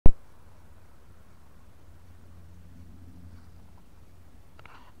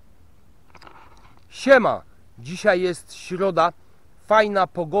Siema, dzisiaj jest środa, fajna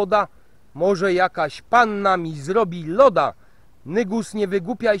pogoda, może jakaś panna mi zrobi loda. Nygus, nie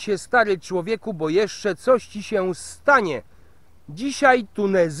wygłupiaj się, stary człowieku, bo jeszcze coś ci się stanie. Dzisiaj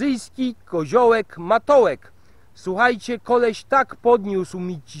Tunezyjski, Koziołek, Matołek. Słuchajcie, koleś tak podniósł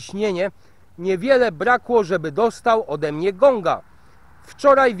mi ciśnienie, niewiele brakło, żeby dostał ode mnie gonga.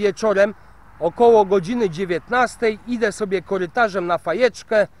 Wczoraj wieczorem, około godziny 19, idę sobie korytarzem na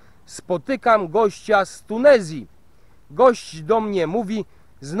fajeczkę, spotykam gościa z Tunezji. Gość do mnie mówi: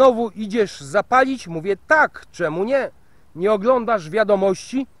 znowu idziesz zapalić? Mówię: tak, czemu nie? Nie oglądasz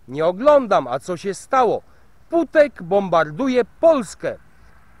wiadomości? Nie oglądam. A co się stało? Putek bombarduje Polskę.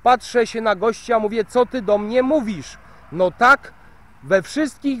 Patrzę się na gościa, mówię: co ty do mnie mówisz? No tak, we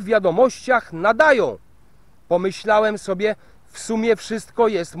wszystkich wiadomościach nadają. Pomyślałem sobie, w sumie wszystko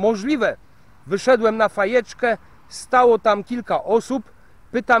jest możliwe. Wyszedłem na fajeczkę, stało tam kilka osób,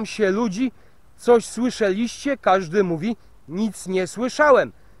 pytam się ludzi: coś słyszeliście? Każdy mówi: nic nie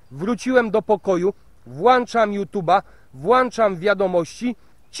słyszałem. Wróciłem do pokoju, włączam YouTube'a, włączam wiadomości,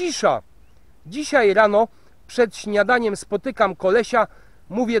 cisza. Dzisiaj rano przed śniadaniem spotykam kolesia,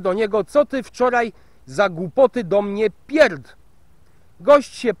 mówię do niego: co ty wczoraj za głupoty do mnie pierd?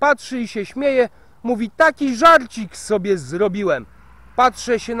 Gość się patrzy i się śmieje, mówi: taki żarcik sobie zrobiłem.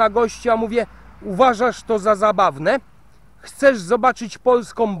 Patrzę się na gościa, mówię: uważasz to za zabawne? Chcesz zobaczyć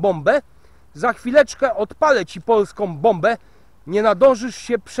polską bombę? Za chwileczkę odpalę ci polską bombę, nie nadążysz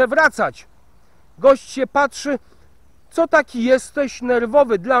się przewracać. Gość się patrzy: co taki jesteś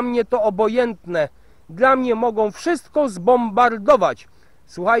nerwowy? Dla mnie to obojętne. Dla mnie mogą wszystko zbombardować.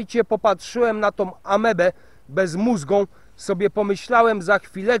 Słuchajcie, popatrzyłem na tą amebę bezmózgą, sobie pomyślałem: za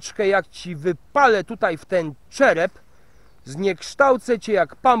chwileczkę jak ci wypalę tutaj w ten czerep, zniekształcę cię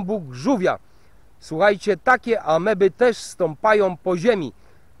jak Pan Bóg żółwia. Słuchajcie, takie ameby też stąpają po ziemi.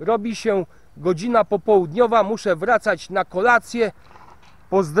 Robi się godzina popołudniowa, muszę wracać na kolację.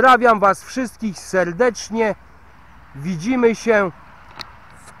 Pozdrawiam was wszystkich serdecznie. Widzimy się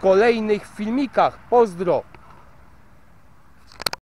w kolejnych filmikach. Pozdro.